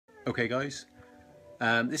Okay guys,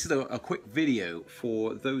 this is a quick video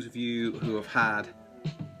for those of you who have had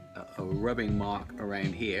a rubbing mark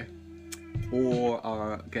around here or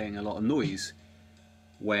are getting a lot of noise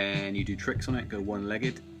when you do tricks on it, go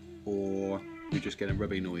one-legged, or you just get a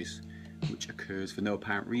rubbing noise which occurs for no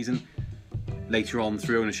apparent reason. Later on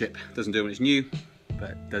through ownership, doesn't do it when it's new,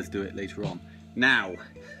 but does do it later on. Now,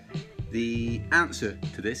 the answer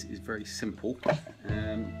to this is very simple.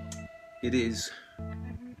 It is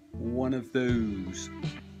one of those,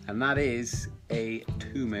 and that is a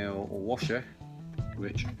 2mm washer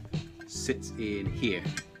which sits in here.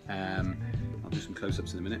 I'll do some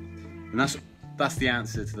close-ups in a minute, and that's the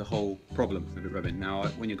answer to the whole problem of it rubbing. Now,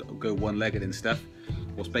 when you go one-legged and stuff,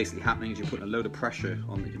 what's basically happening is you're putting a load of pressure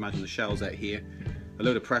on, you imagine the shell's out here, a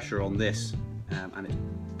load of pressure on this, and it's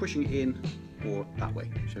pushing it in or that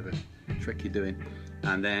way, whichever trick you're doing,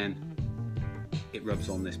 and then it rubs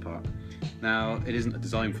on this part. Now, it isn't a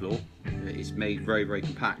design flaw, it's made very, very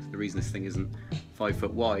compact. The reason this thing isn't 5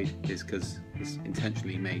 foot wide is because it's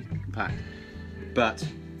intentionally made compact. But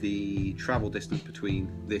the travel distance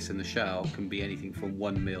between this and the shell can be anything from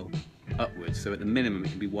 1mm upwards, so at the minimum it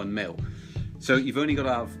can be 1mm. So you've only got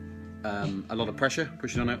to have a lot of pressure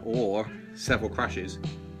pushing on it or several crashes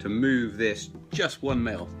to move this just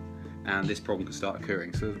 1mm, and this problem can start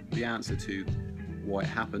occurring. So the answer to why it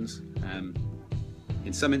happens,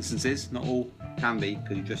 in some instances, not all, can be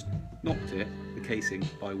because you just knocked it, the casing,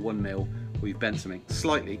 by 1mm, or you've bent something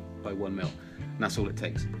slightly by 1mm, and that's all it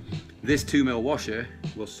takes. This 2mm washer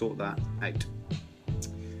will sort that out.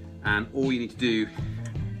 And all you need to do,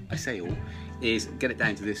 I say all, is get it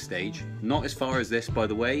down to this stage. Not as far as this, by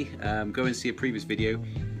the way. Go and see a previous video.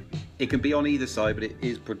 It can be on either side, but it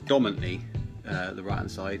is predominantly the right hand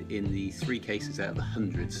side. In the 3 cases out of the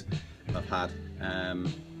hundreds I've had,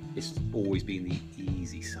 it's always been the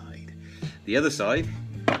easy side. The other side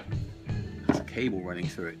has a cable running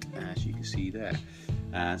through it, as you can see there.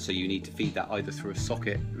 So you need to feed that either through a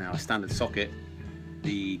socket. Now, a standard socket,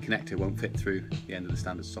 the connector won't fit through the end of the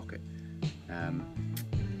standard socket.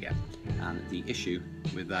 Yeah, and the issue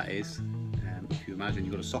with that is, if you imagine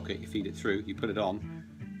you've got a socket, you feed it through, you put it on,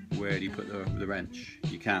 where do you put the wrench?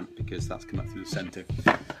 You can't, because that's come up through the centre.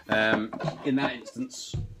 In that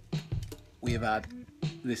instance, we have had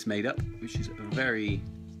this made up, which is very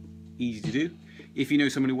easy to do. If you know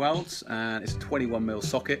someone who welds, it's a 21mm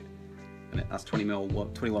socket, and that's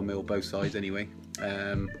 21mm both sides anyway.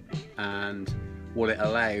 And what it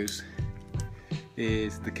allows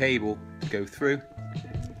is the cable to go through,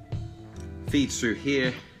 feeds through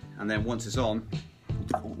here, and then once it's on,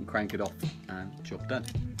 you can crank it off and job done.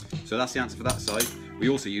 So that's the answer for that side. We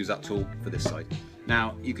also use that tool for this side.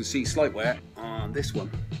 Now, you can see slight wear on this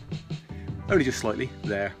one, only just slightly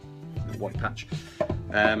there, a white patch,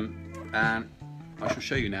 and I shall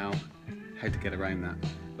show you now how to get around that.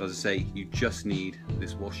 But as I say, you just need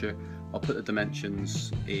this washer. I'll put the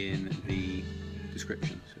dimensions in the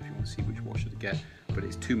description, so if you want to see which washer to get, but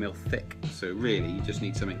it's 2mm thick, so really you just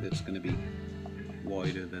need something that's going to be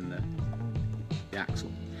wider than the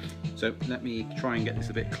axle. So let me try and get this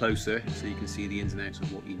a bit closer so you can see the ins and outs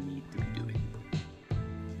of what you need to be doing.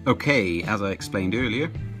 Okay, as I explained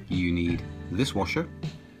earlier, you need this washer,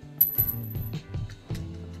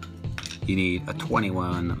 you need a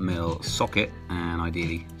 21mm socket, and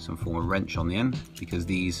ideally some form of wrench on the end because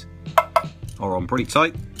these are on pretty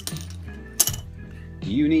tight.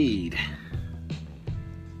 You need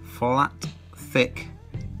flat, thick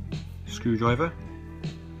screwdriver,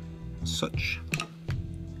 such,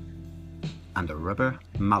 and a rubber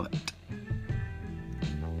mallet.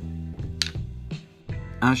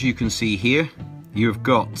 As you can see here, you've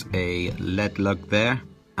got a lead lug there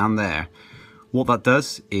and there. What that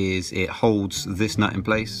does is it holds this nut in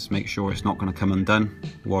place, make sure it's not going to come undone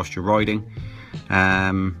whilst you're riding.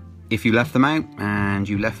 If you left them out and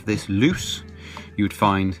you left this loose, you would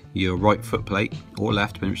find your right foot plate, or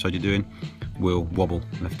left, depending which side you're doing, will wobble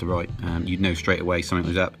left to right. You'd know straight away something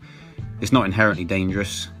was up. It's not inherently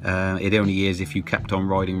dangerous. It only is if you kept on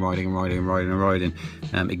riding,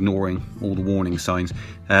 ignoring all the warning signs.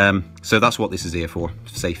 So that's what this is here for,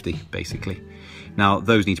 safety, basically. Now,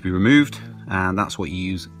 those need to be removed, and that's what you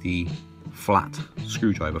use the flat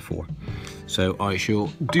screwdriver for. So I shall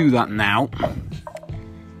do that now,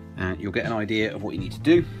 and you'll get an idea of what you need to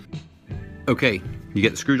do. Okay, you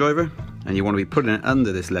get the screwdriver, and you want to be putting it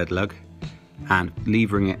under this lead lug and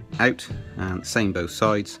levering it out, and same both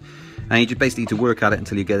sides. And you just basically need to work at it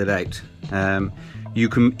until you get it out. You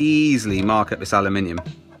can easily mark up this aluminium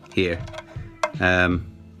here,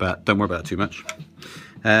 but don't worry about it too much.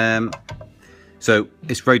 So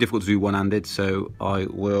it's very difficult to do one-handed, so I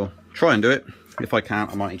will try and do it. If I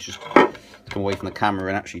can't, I might just come away from the camera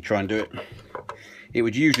and actually try and do it. It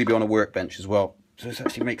would usually be on a workbench as well, so this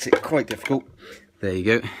actually makes it quite difficult. There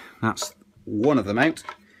you go, that's one of them out.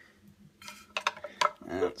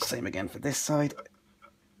 And same again for this side.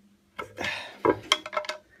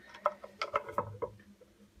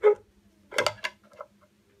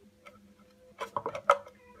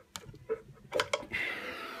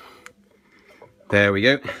 There we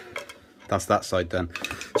go, that's that side done.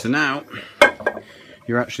 So now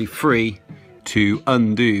you're actually free to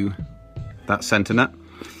undo that centre nut.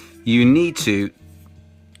 You need to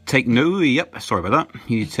take note, sorry about that.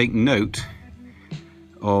 You need to take note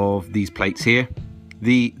of these plates here.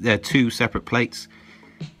 They're two separate plates.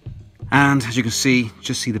 And as you can see,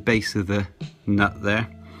 just see the base of the nut there.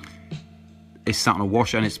 It's sat on a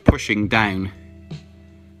washer and it's pushing down,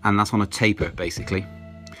 and that's on a taper basically.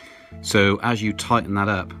 So as you tighten that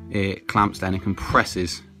up, it clamps down and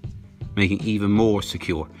compresses, making it even more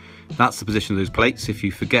secure. That's the position of those plates. If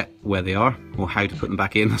you forget where they are or how to put them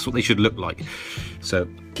back in, that's what they should look like. So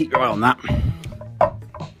keep your eye on that.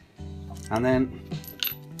 And then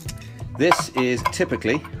this is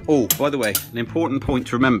typically, oh, by the way, an important point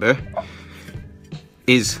to remember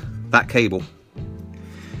is that cable.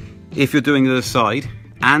 If you're doing the other side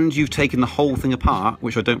and you've taken the whole thing apart,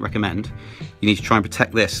 which I don't recommend, you need to try and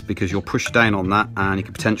protect this, because you'll push down on that and you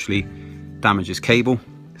could potentially damage this cable.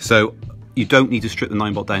 So you don't need to strip the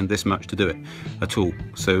Ninebot down this much to do it at all.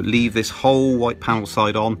 So leave this whole white panel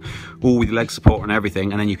side on, all with your leg support and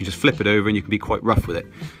everything, and then you can just flip it over and you can be quite rough with it.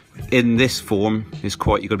 In this form, you've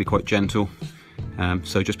got to be quite gentle,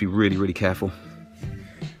 so just be really, really careful.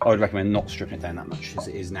 I would recommend not stripping it down that much as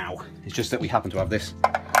it is now. It's just that we happen to have this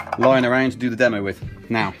lying around to do the demo with.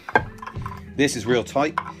 Now, this is real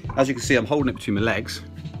tight. As you can see, I'm holding it between my legs,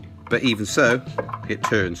 but even so, it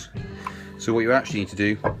turns. So what you actually need to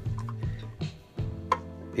do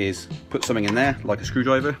is put something in there, like a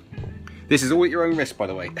screwdriver. This is all at your own risk, by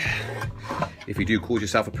the way. If you do cause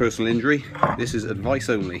yourself a personal injury, this is advice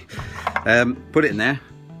only. Put it in there,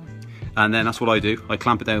 and then that's what I do. I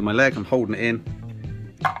clamp it down with my leg, I'm holding it in.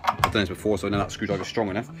 I've done this before, so I know that screwdriver is strong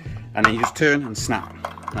enough. And then you just turn and snap,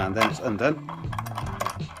 and then it's undone.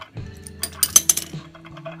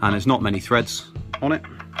 And there's not many threads on it,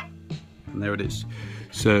 and there it is.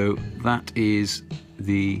 So that is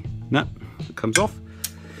the nut that comes off.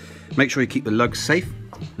 Make sure you keep the lug safe,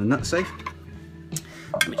 the nut safe.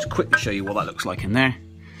 Let me just quickly show you what that looks like in there.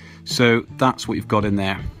 So that's what you've got in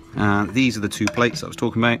there. These are the two plates I was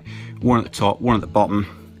talking about, one at the top, one at the bottom.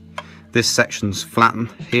 This section's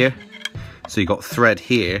flattened here, so you've got thread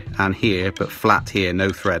here and here, but flat here, no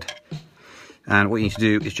thread. And what you need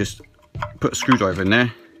to do is just put a screwdriver in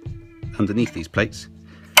there underneath these plates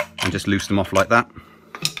and just loosen them off like that,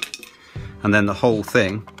 and then the whole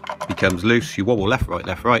thing becomes loose. You wobble left,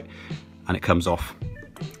 right, and it comes off.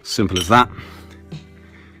 Simple as that.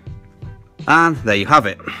 And there you have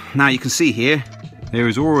it. Now you can see here, there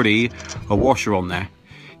is already a washer on there.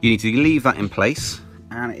 You need to leave that in place,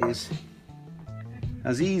 and it is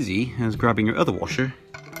as easy as grabbing your other washer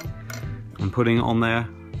and putting it on there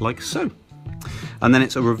like so. And then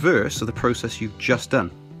it's a reverse of the process you've just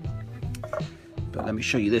done. But let me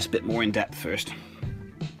show you this bit more in depth first.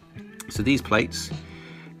 So these plates,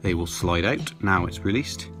 they will slide out. Now it's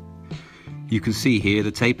released. You can see here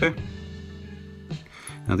the taper.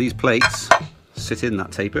 Now these plates sit in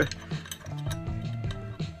that taper,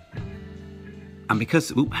 and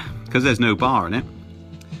because there's no bar in it,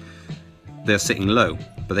 they're sitting low,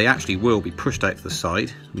 but they actually will be pushed out to the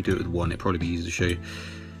side. Let me do it with one, it'll probably be easier to show you.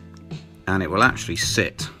 And it will actually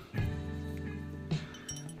sit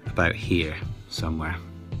about here somewhere,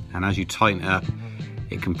 and as you tighten it up,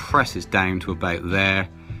 it compresses down to about there,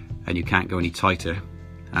 and you can't go any tighter.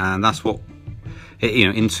 And that's what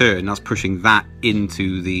in turn, that's pushing that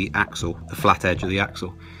into the axle, the flat edge of the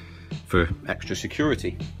axle, for extra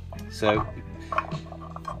security. So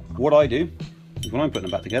what I do is, when I'm putting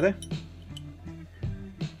them back together,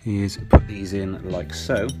 is put these in like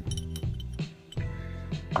so,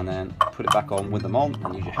 and then put it back on with them on,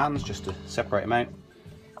 and use your hands just to separate them out.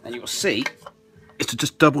 And you'll see, is to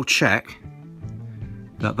just double check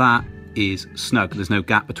that that is snug. There's no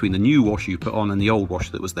gap between the new washer you put on and the old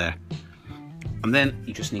washer that was there. And then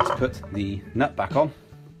you just need to put the nut back on.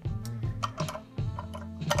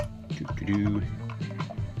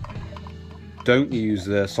 Don't use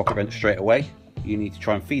the socket wrench straight away. You need to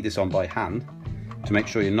try and feed this on by hand to make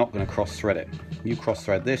sure you're not going to cross thread it. You cross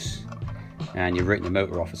thread this and you've written the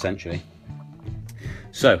motor off essentially.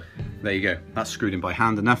 So there you go, that's screwed in by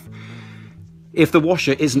hand enough. If the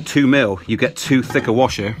washer isn't 2mm, you get too thick a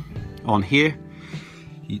washer on here,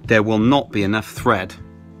 there will not be enough thread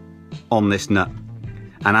on this nut,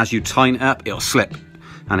 and as you tighten it up, it'll slip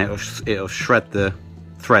and it'll shred the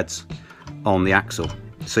threads on the axle.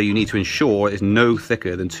 So you need to ensure it's no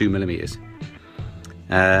thicker than 2 millimeters.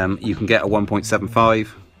 You can get a 1.75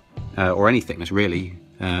 or any thickness really.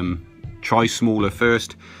 Try smaller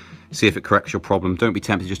first, see if it corrects your problem. Don't be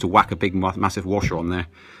tempted just to whack a big massive washer on there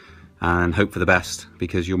and hope for the best,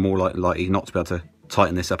 because you're more likely not to be able to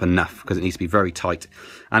tighten this up enough, because it needs to be very tight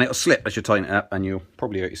and it'll slip as you tighten it up and you'll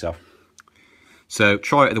probably hurt yourself. So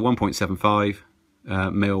try it at the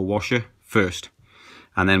 1.75 mil washer first,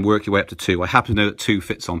 and then work your way up to 2. I happen to know that 2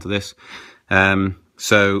 fits onto this,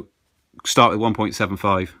 so start with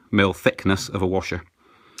 1.75 mil thickness of a washer.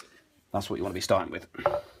 That's what you want to be starting with.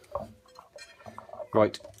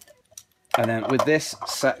 Right, and then with this,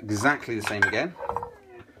 set exactly the same again,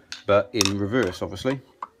 but in reverse obviously.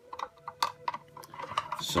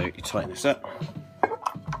 So you tighten this up.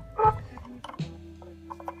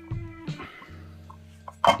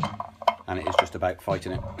 And it is just about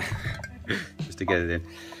fighting it, just to get it in.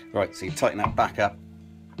 Right, so you tighten that back up.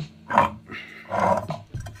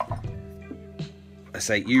 I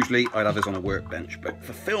say usually I'd have this on a workbench, but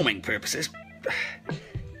for filming purposes.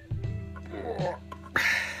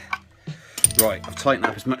 Right, I've tightened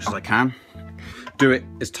up as much as I can. Do it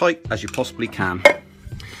as tight as you possibly can.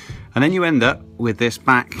 And then you end up with this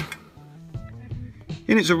back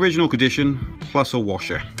in its original condition, plus a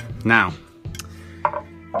washer. Now,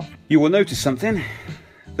 you will notice something,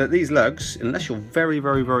 that these lugs, unless you're very,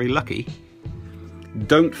 very, very lucky,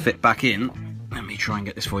 don't fit back in. Let me try and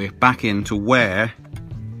get this for you, back into where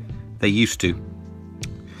they used to.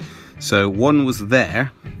 So one was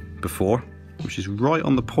there before, which is right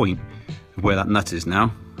on the point of where that nut is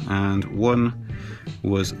now, and one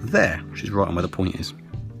was there, which is right on where the point is.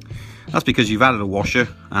 That's because you've added a washer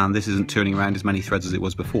and this isn't turning around as many threads as it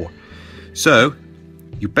was before. So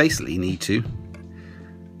you basically need to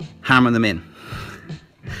hammer them in.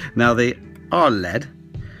 Now they are lead,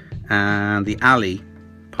 and the alley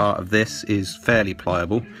part of this is fairly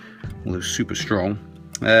pliable, although super strong.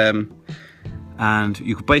 And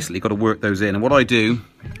you've basically got to work those in. And what I do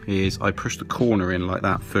is I push the corner in like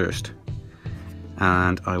that first,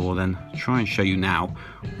 and I will then try and show you now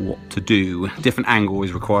what to do. Different angle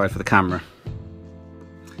is required for the camera.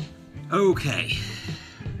 Okay,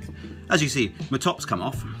 as you see, my top's come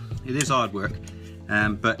off. It is hard work,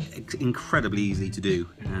 but it's incredibly easy to do,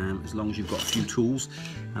 as long as you've got a few tools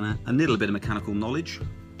and a little bit of mechanical knowledge.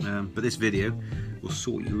 But this video will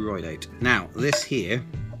sort you right out. Now, this here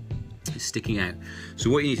is sticking out. So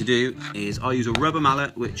what you need to do is, I use a rubber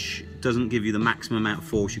mallet, which doesn't give you the maximum amount of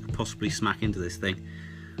force you could possibly smack into this thing.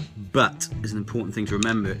 But there's an important thing to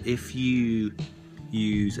remember. If you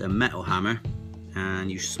use a metal hammer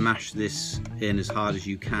and you smash this in as hard as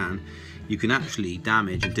you can actually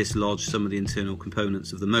damage and dislodge some of the internal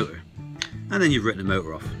components of the motor. And then you've written the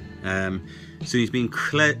motor off. So he's being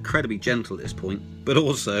incredibly gentle at this point, but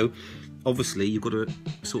also obviously you've got to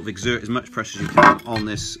sort of exert as much pressure as you can on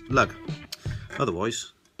this lug,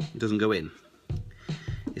 otherwise it doesn't go in.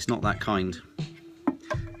 It's not that kind.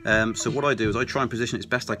 So what I do is I try and position it as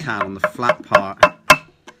best I can on the flat part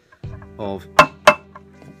of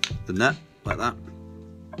the nut, like that,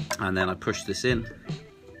 and then I push this in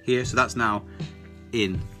here, so that's now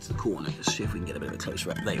in to the corner. Let's see if we can get a bit of a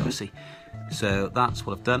closer up. There you go, see. So that's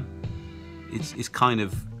what I've done. It's kind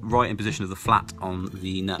of right in position of the flat on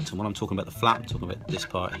the nut. And when I'm talking about the flat, I'm talking about this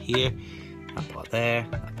part here, that part there,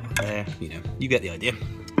 that part there, you know, you get the idea.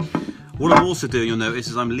 What I'm also doing, you'll notice,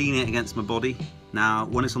 is I'm leaning it against my body. Now,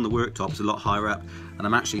 when it's on the worktop, it's a lot higher up, and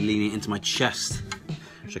I'm actually leaning it into my chest,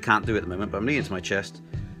 which I can't do at the moment, but I'm leaning into my chest,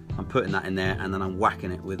 I'm putting that in there, and then I'm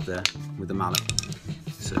whacking it with the mallet.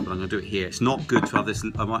 So, but I'm going to do it here. It's not good to have this,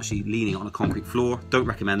 I'm actually leaning it on a concrete floor. Don't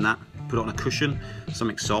recommend that. Put it on a cushion,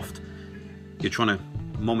 something soft. You're trying to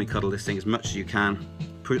mommy cuddle this thing as much as you can,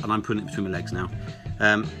 and I'm putting it between my legs now.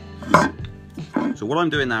 So what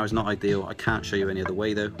I'm doing now is not ideal. I can't show you any other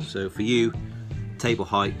way though. So for you, table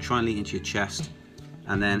height, try and lean into your chest,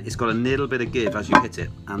 and then it's got a little bit of give as you hit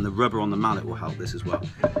it, and the rubber on the mallet will help this as well.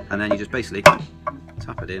 And then you just basically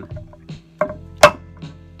tap it in.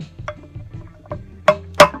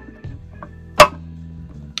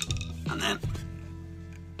 And then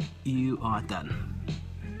you are done.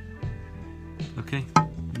 Okay,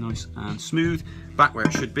 nice and smooth, back where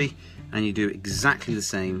it should be, and you do exactly the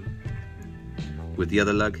same with the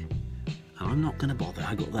other lug. And I'm not going to bother,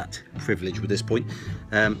 I got that privilege with this point,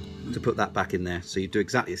 to put that back in there. So you do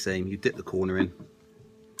exactly the same, you dip the corner in,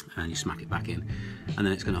 and you smack it back in, and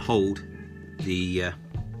then it's going to hold the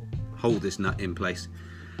hold this nut in place,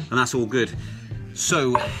 and that's all good.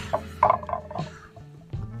 So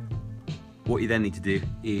what you then need to do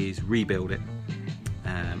is rebuild it.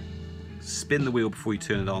 Spin the wheel before you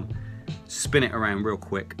turn it on, spin it around real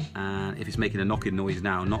quick, and if it's making a knocking noise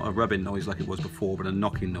now, not a rubbing noise like it was before, but a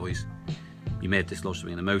knocking noise, you may have dislodged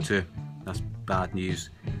something in the motor. That's bad news.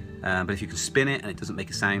 But if you can spin it and it doesn't make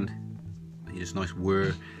a sound, just a nice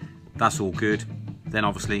whir, that's all good. Then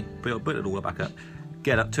obviously put it all back up,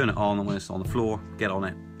 get up, turn it on, and when it's on the floor, get on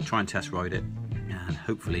it, try and test ride it, and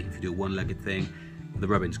hopefully if you do a one-legged thing, the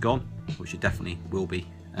rubbing's gone, which it definitely will be.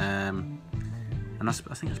 And I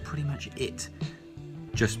think that's pretty much it.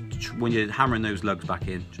 Just when you're hammering those lugs back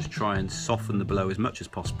in, just try and soften the blow as much as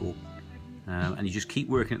possible, and you just keep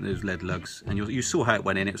working at those lead lugs, and you saw how it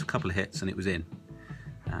went in. It was a couple of hits and it was in,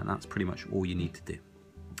 and that's pretty much all you need to do.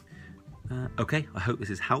 Okay, I hope this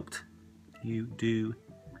has helped you do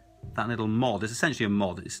that little mod. It's essentially a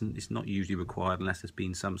mod. It's not usually required unless there's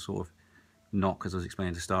been some sort of knock, as I was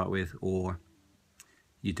explaining to start with, or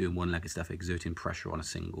you're doing one-legged stuff exerting pressure on a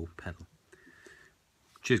single pedal.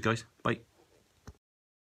 Cheers guys, bye.